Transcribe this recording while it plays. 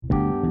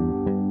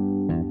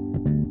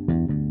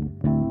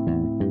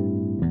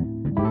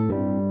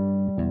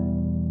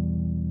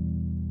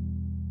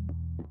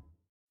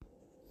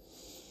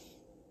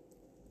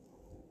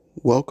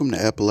Welcome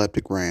to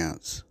Epileptic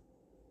Rants.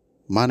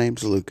 My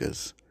name's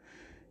Lucas.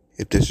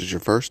 If this is your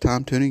first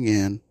time tuning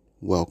in,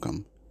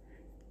 welcome.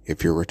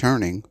 If you're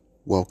returning,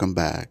 welcome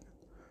back.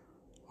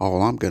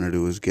 All I'm going to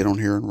do is get on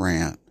here and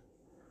rant.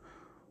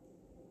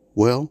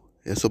 Well,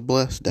 it's a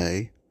blessed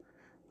day.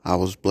 I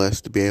was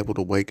blessed to be able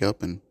to wake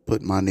up and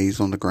put my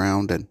knees on the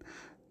ground and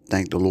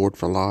thank the Lord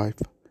for life.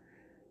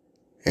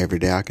 Every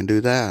day I can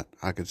do that,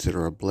 I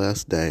consider a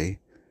blessed day.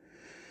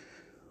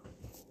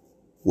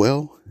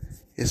 Well,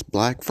 it's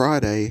Black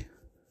Friday.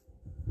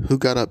 Who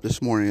got up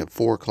this morning at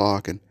 4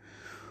 o'clock and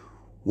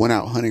went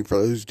out hunting for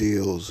those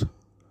deals?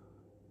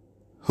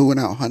 Who went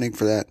out hunting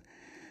for that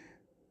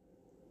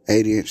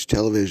 80-inch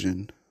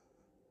television?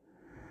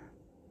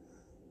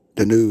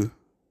 The new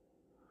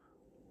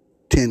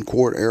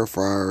 10-quart air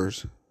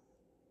fryers?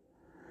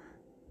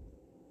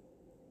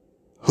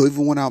 Who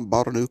even went out and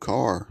bought a new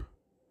car?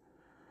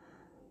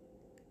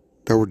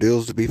 There were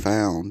deals to be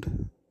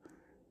found,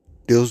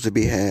 deals to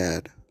be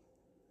had,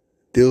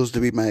 deals to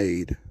be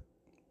made.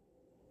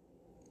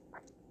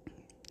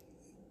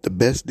 The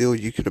best deal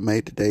you could have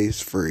made today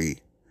is free.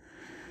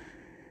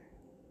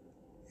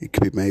 It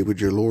could be made with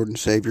your Lord and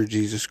Savior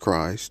Jesus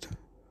Christ.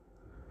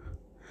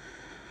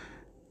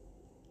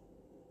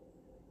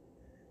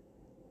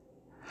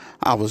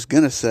 I was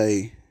going to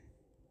say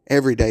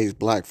every day is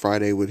Black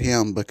Friday with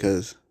him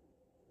because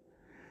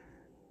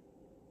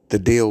the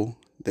deal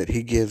that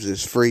he gives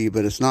is free,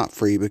 but it's not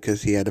free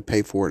because he had to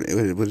pay for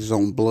it with his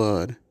own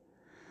blood.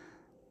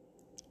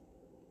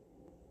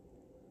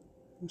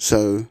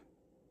 So,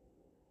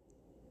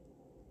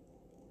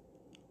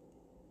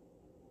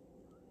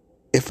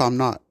 if I'm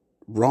not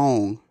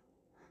wrong,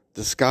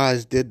 the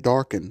skies did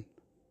darken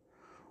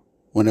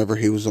whenever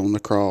he was on the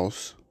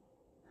cross.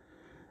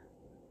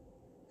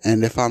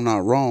 And if I'm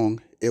not wrong,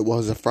 it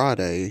was a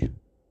Friday.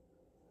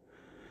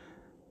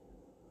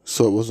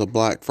 So it was a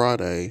Black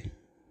Friday.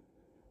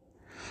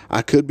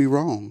 I could be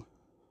wrong.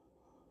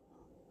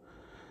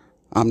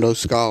 I'm no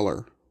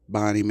scholar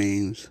by any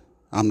means.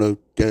 I'm no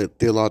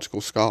theological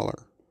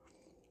scholar.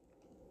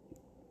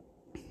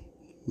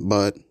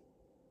 But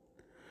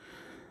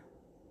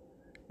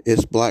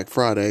it's Black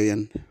Friday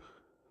and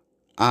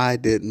I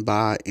didn't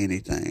buy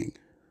anything.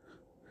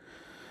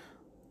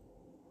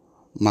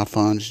 My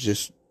funds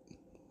just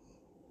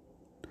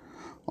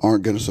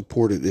aren't going to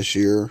support it this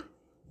year.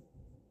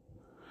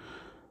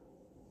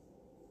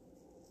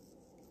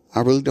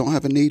 I really don't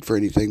have a need for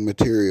anything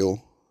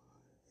material,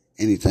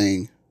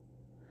 anything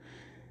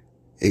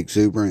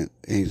exuberant,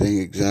 anything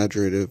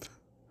exaggerative.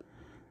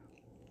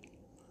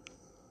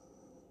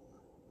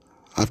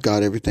 I've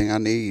got everything I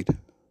need.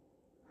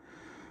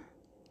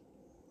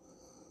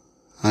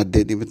 I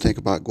didn't even think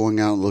about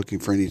going out and looking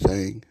for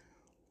anything.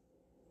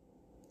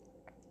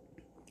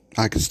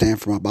 I could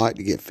stand for my bike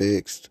to get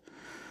fixed.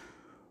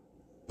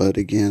 But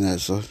again,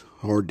 that's a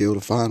hard deal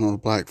to find on a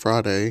Black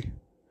Friday.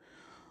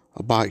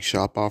 A bike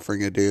shop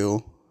offering a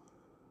deal.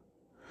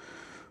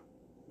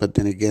 But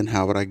then again,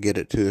 how would I get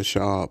it to the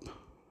shop?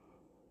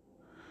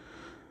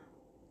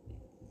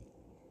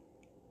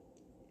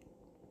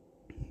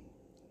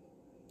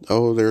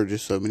 Oh, there are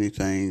just so many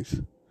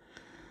things.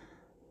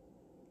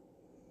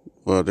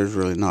 Well, there's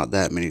really not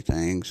that many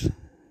things.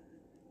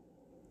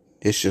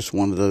 It's just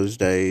one of those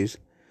days.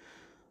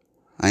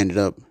 I ended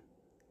up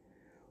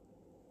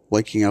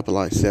waking up at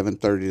like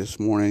 7:30 this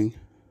morning.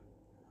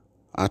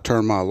 I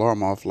turned my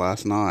alarm off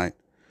last night.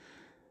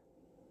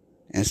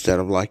 Instead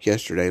of like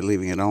yesterday,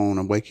 leaving it on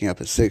and waking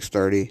up at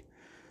 6:30.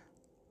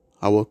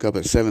 I woke up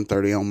at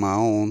 7:30 on my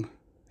own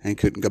and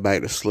couldn't go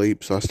back to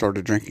sleep, so I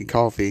started drinking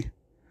coffee.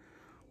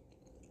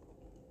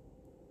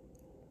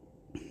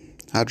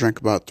 I drank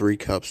about 3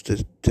 cups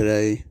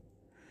today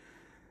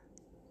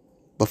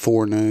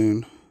before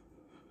noon.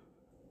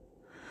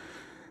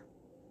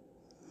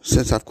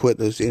 Since I've quit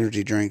those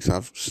energy drinks,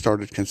 I've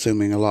started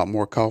consuming a lot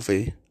more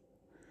coffee.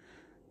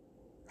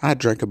 I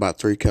drink about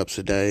 3 cups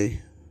a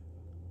day.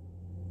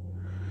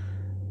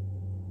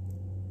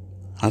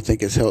 I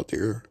think it's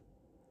healthier.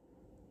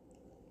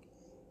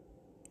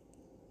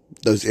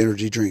 Those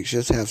energy drinks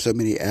just have so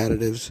many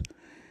additives.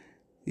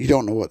 You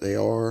don't know what they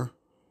are.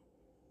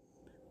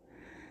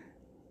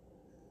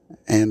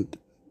 And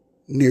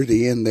near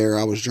the end there,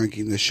 I was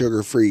drinking the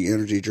sugar-free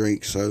energy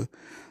drink, so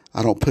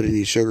I don't put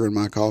any sugar in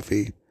my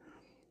coffee.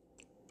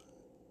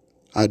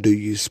 I do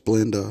use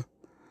Splenda.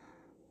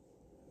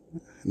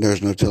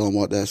 There's no telling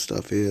what that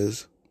stuff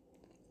is.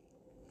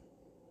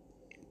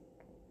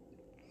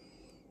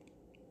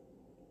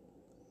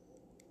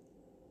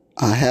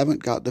 I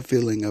haven't got the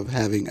feeling of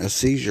having a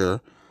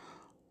seizure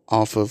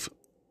off of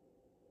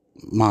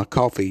my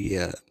coffee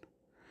yet,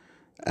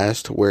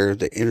 as to where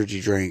the energy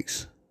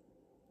drinks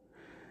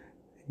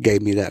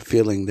gave me that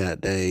feeling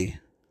that day.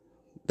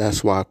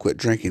 That's why I quit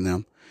drinking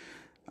them.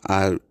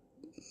 I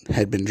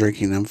had been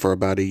drinking them for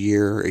about a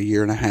year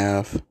and a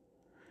half.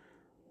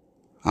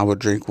 I would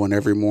drink one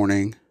every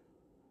morning.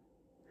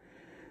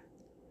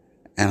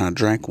 And I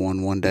drank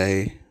one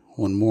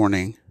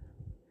morning.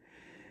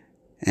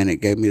 And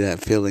it gave me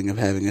that feeling of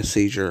having a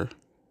seizure.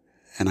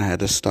 and I had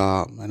to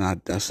stop. And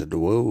I said,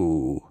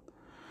 whoa.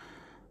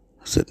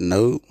 I said,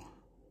 nope, I'm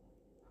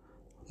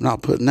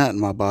not putting that in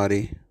my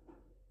body.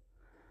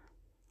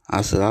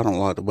 I said, I don't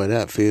like the way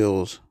that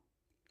feels.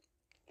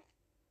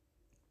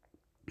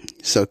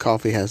 So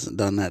coffee hasn't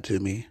done that to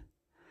me.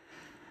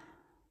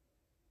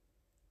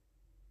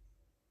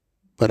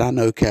 But I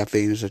know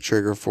caffeine is a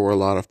trigger for a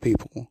lot of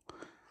people.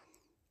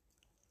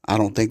 I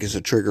don't think it's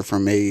a trigger for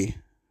me.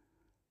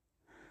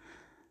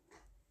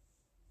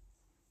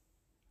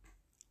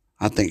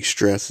 I think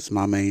stress is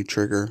my main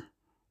trigger.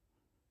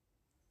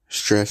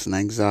 Stress and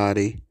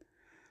anxiety.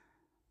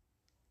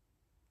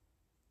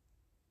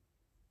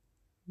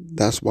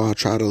 That's why I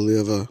try to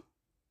live a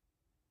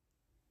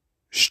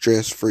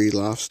stress-free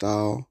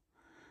lifestyle,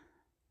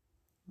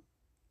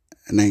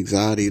 an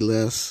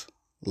anxiety-less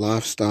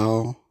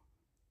lifestyle.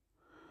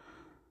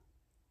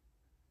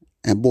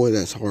 And boy,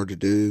 that's hard to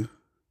do.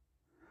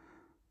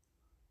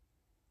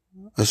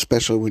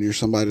 Especially when you're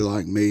somebody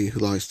like me who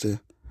likes to,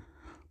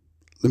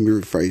 let me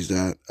rephrase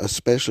that,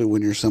 especially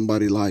when you're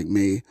somebody like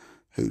me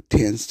who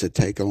tends to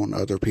take on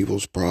other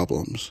people's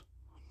problems.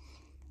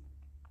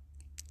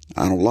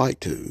 I don't like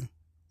to.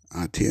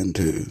 I tend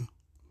to.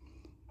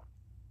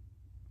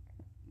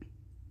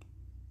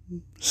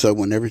 So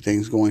when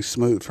everything's going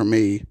smooth for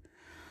me,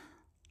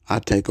 I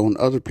take on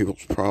other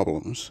people's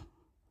problems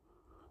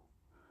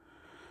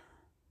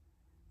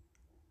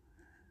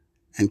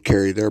and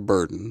carry their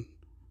burden.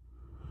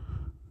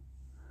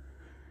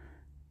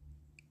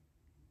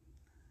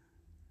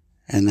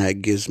 And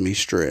that gives me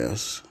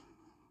stress.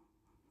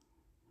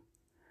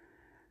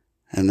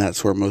 And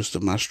that's where most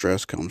of my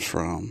stress comes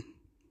from.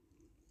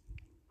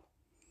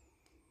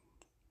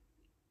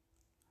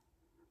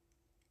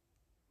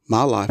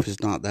 My life is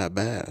not that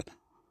bad.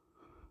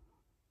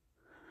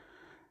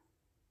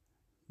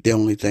 The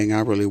only thing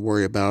I really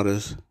worry about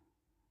is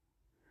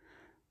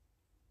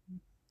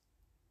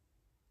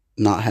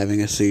not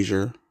having a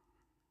seizure,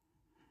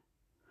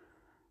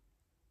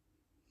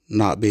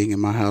 not being in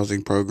my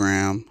housing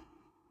program,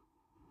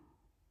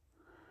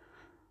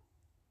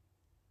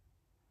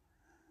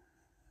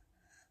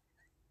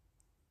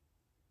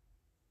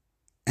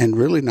 and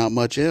really not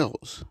much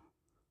else.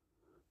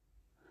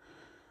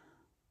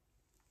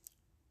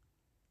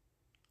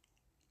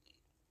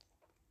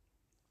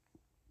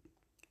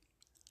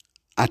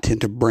 I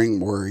tend to bring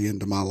worry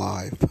into my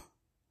life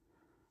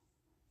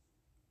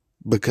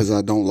because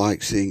I don't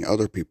like seeing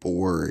other people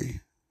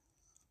worry.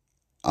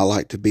 I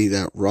like to be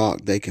that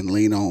rock they can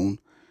lean on,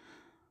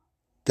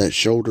 that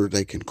shoulder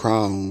they can cry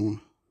on,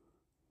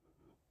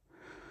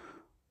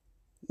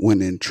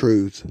 when in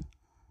truth,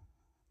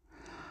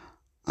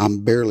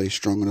 I'm barely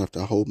strong enough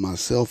to hold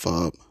myself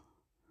up,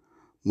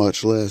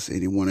 much less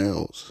anyone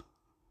else.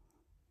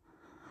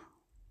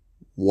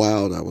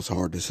 Wow, that was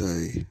hard to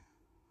say.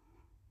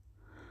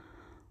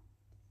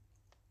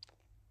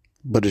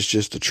 But it's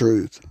just the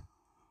truth.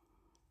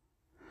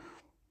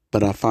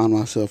 But I find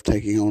myself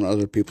taking on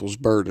other people's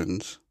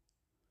burdens,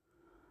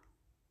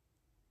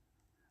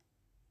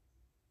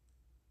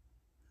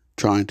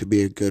 trying to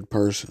be a good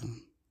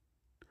person.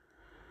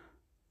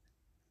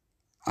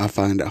 I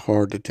find it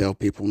hard to tell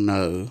people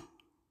no,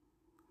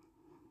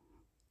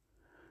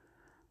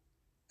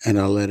 and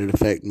I let it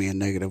affect me in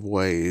negative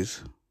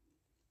ways.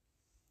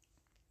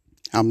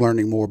 I'm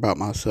learning more about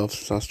myself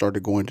since I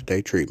started going to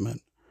day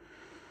treatment.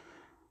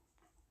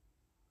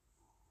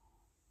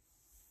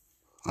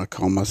 I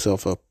call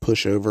myself a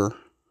pushover.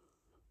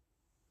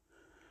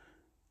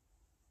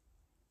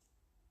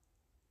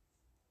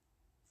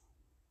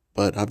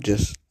 But I've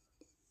just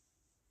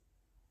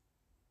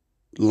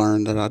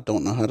learned that I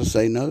don't know how to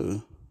say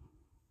no.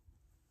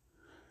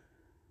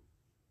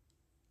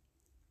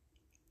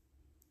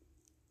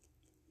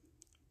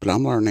 But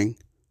I'm learning.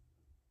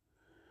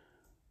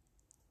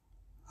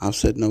 I've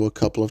said no a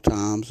couple of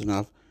times, and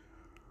I've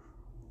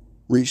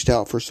reached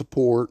out for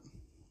support.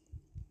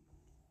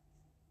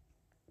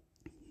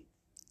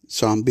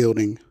 So I'm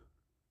building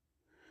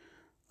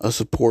a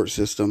support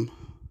system.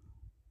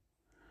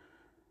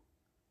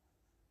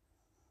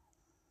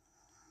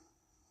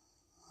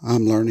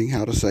 I'm learning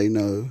how to say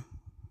no.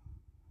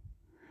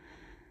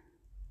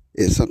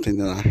 It's something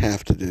that I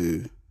have to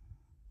do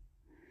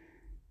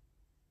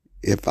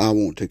if I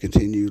want to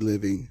continue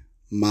living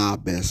my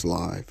best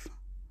life.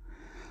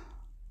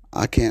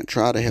 I can't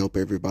try to help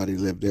everybody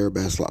live their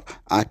best life.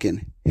 I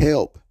can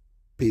help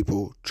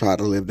people try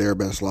to live their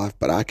best life,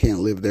 but I can't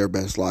live their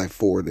best life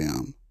for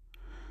them.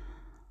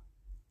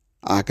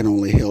 I can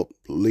only help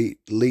lead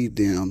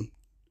them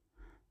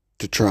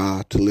to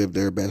try to live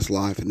their best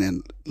life, and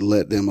then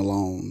let them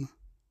alone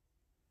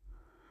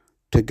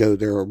to go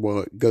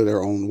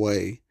their own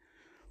way.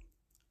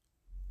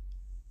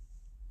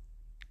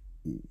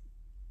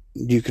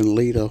 You can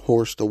lead a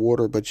horse to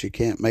water, but you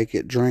can't make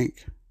it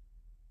drink.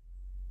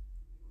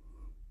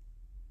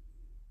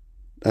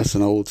 That's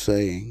an old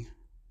saying.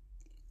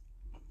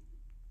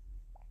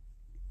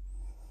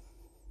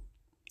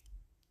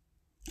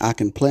 I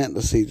can plant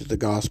the seed of the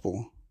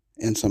gospel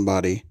in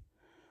somebody,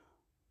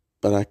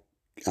 but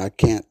I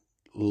can't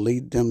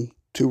lead them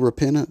to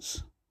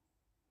repentance.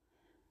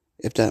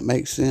 if that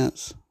makes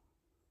sense.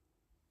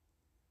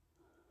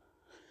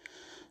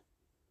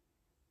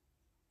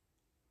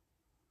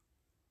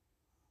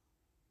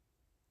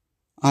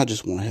 I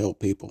just want to help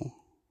people.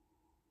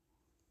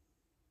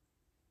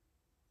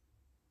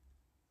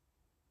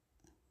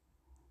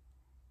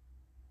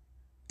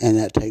 And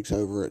that takes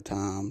over at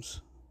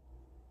times.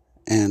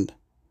 And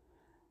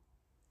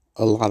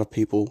a lot of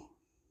people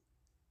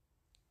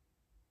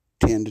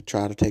tend to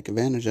try to take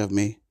advantage of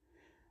me,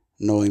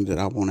 knowing that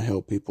I want to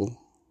help people.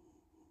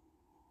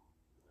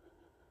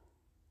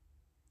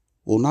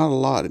 Well, not a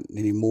lot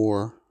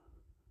anymore.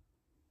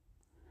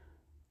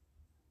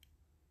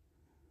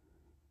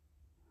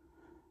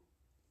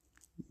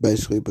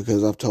 Basically,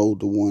 because I've told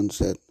the ones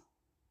that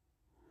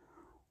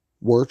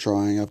were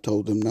trying, I've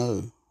told them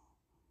no.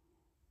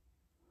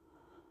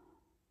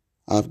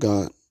 I've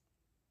got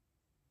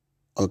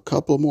a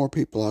couple of more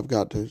people I've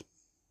got to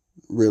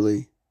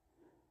really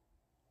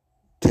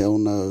tell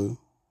no.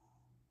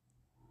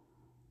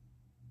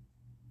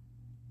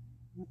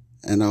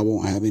 And I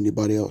won't have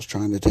anybody else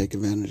trying to take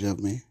advantage of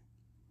me.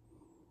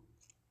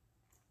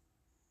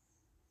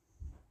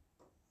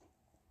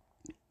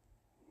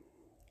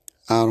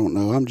 I don't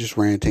know. I'm just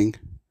ranting.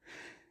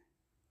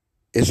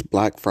 It's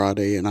Black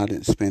Friday and I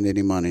didn't spend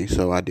any money,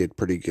 so I did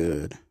pretty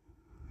good.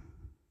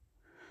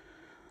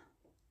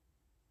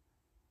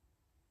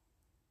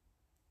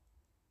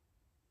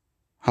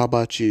 How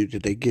about you?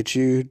 Did they get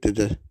you? Did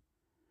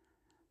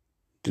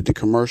the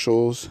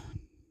commercials,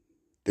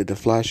 did the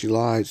flashy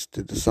lights,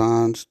 did the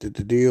signs, did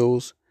the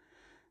deals,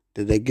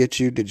 did they get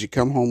you? Did you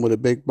come home with a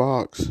big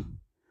box?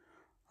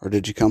 Or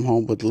did you come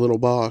home with a little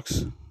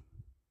box?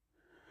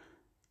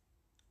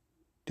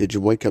 Did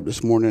you wake up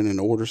this morning and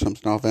order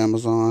something off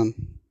Amazon?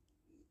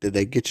 Did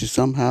they get you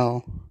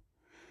somehow?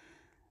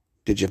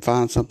 Did you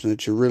find something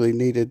that you really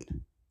needed?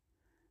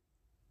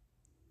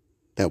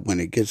 That when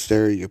it gets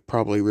there, you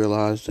probably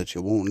realize that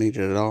you won't need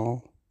it at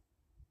all?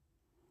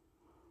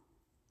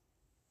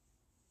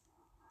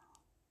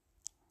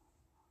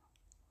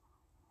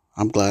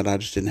 I'm glad I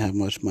just didn't have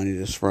much money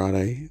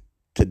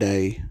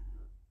today,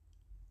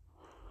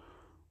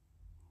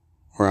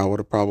 or I would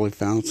have probably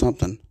found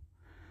something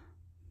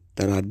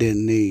that I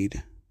didn't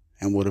need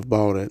and would have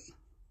bought it.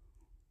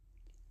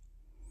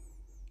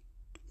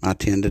 I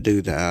tend to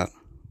do that.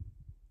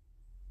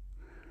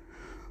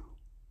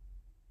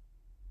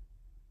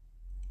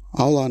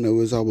 All I know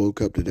is I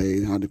woke up today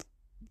and I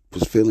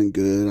was feeling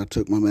good. I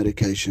took my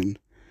medication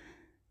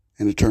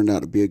and it turned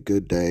out to be a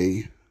good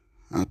day.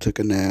 I took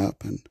a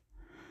nap and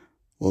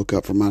woke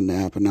up from my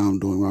nap and now I'm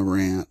doing my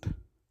rant.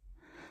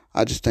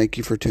 I just thank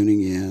you for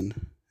tuning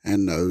in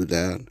and know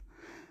that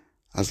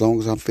as long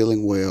as I'm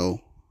feeling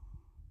well,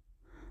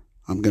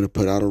 I'm going to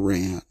put out a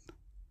rant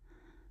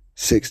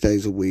 6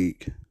 days a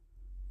week.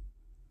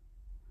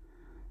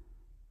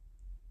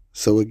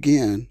 So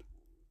again,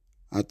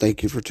 I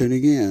thank you for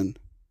tuning in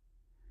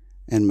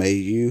and may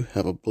you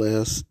have a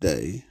blessed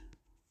day.